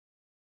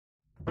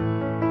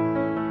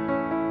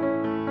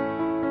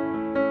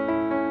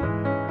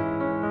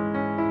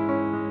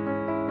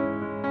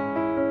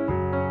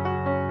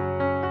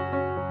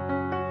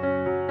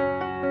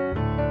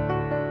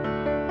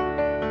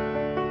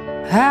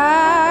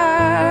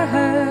I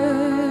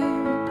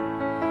heard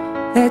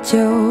that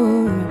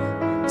you're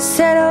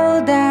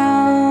settled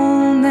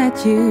down,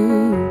 that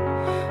you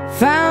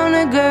found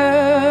a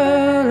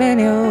girl and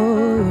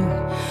you're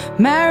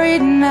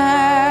married now.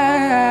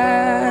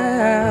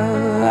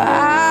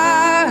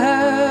 I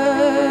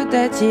heard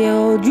that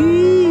your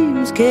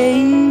dreams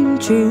came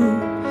true.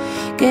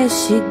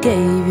 Guess she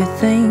gave you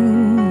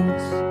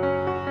things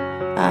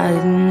I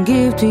didn't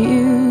give to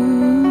you.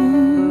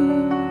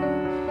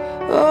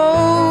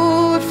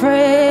 Old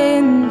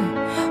friend,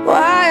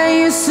 why are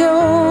you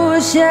so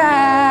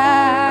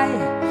shy?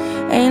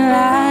 Ain't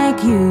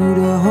like you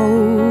to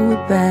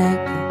hold back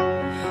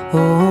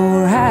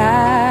or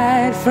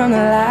hide from the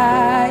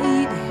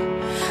light.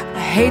 I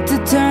hate to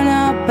turn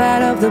up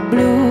out of the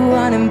blue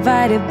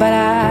uninvited, but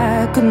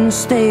I couldn't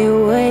stay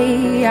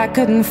away, I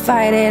couldn't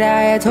fight it.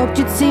 I had hoped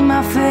you'd see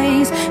my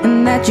face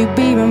and that you'd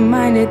be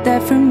reminded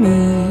that for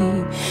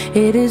me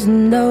it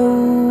isn't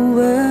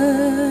over.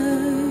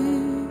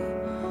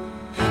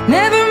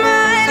 Never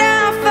mind,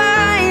 I'll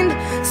find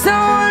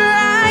someone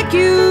like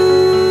you.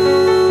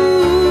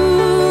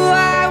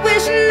 I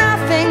wish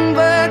nothing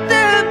but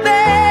the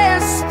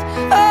best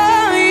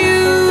for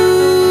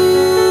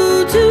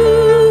you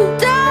too.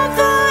 Don't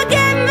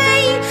forget me,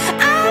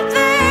 I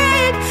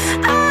beg.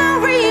 I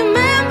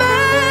remember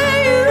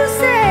you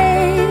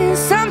say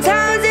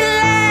sometimes it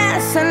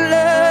lasts and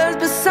loves,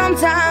 but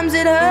sometimes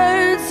it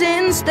hurts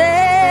instead.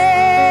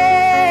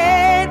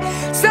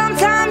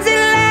 Sometimes it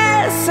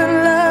lasts and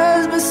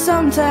loves, but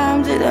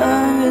sometimes it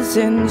hurts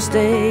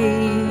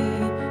instead.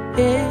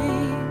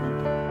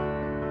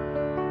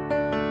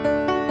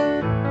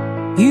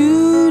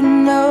 You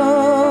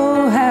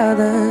know how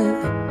the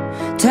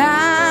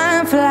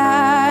time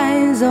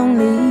flies.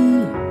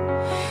 Only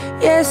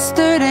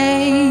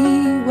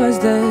yesterday was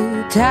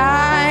the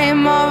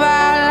time of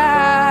our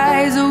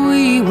lives.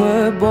 We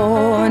were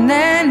born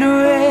and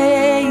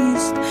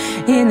raised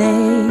in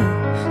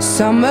a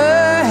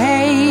summer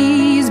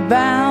haze,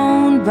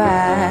 bound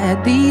by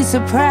the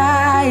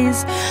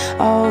surprise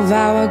of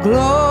our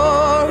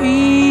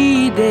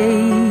glory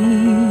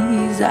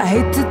days. I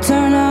hate to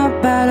turn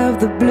up out of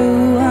the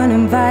blue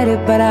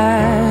uninvited, but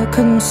I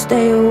couldn't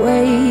stay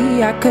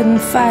away, I couldn't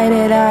fight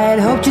it. I had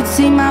hoped you'd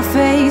see my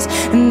face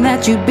and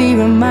that you'd be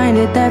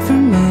reminded that for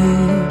me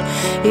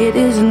it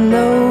isn't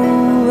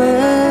over.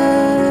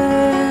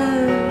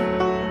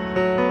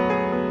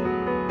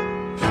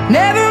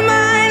 Never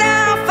mind,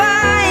 I'll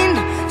find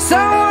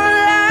someone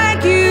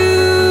like you.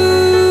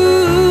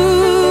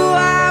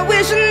 I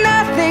wish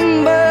nothing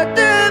but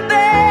the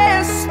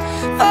best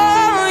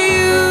for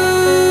you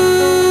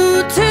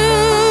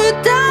too.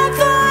 Don't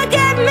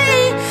forget me,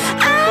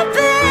 I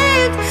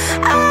beg.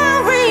 I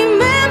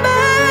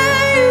remember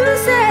you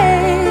say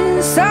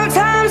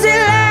sometimes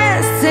it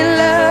lasts in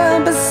love,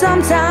 but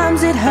sometimes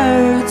it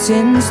hurts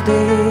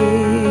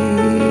instead.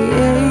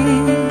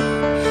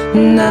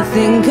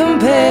 Nothing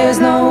compares,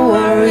 no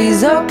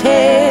worries or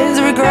cares,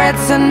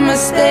 regrets and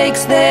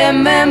mistakes, their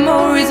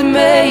memories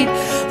made.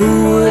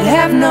 Who would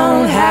have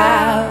known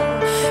how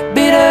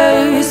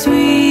bittersweet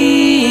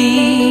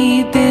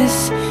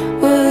this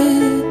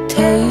would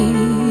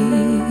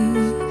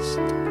taste?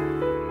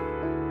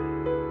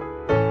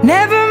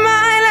 Never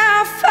mind,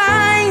 I'll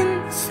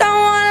find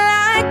someone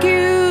like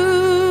you.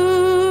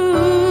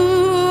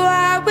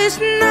 I wish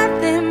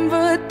nothing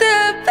but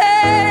the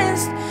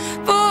best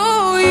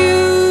for you.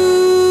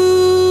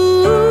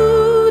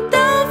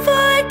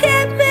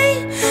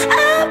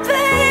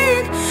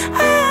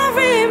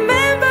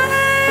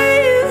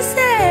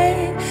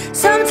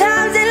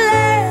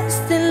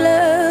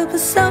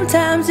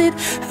 Sometimes it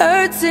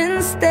hurts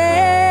instead.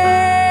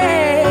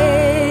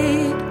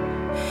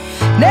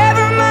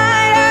 Never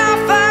mind,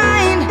 I'll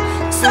find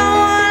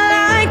someone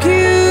like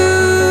you.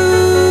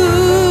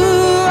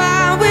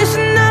 I wish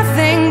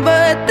nothing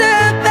but the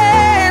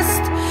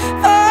best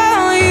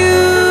for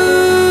you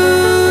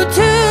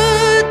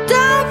too.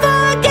 Don't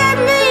forget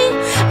me,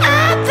 I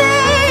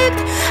beg.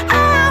 I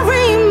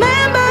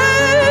remember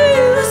you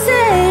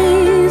say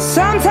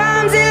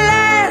sometimes it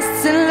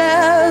lasts in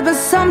love, but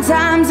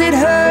sometimes it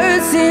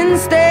hurts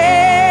instead.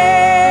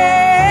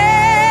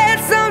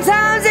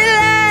 Sometimes it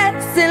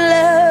lasts in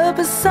love,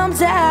 but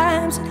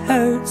sometimes it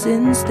hurts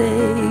instead.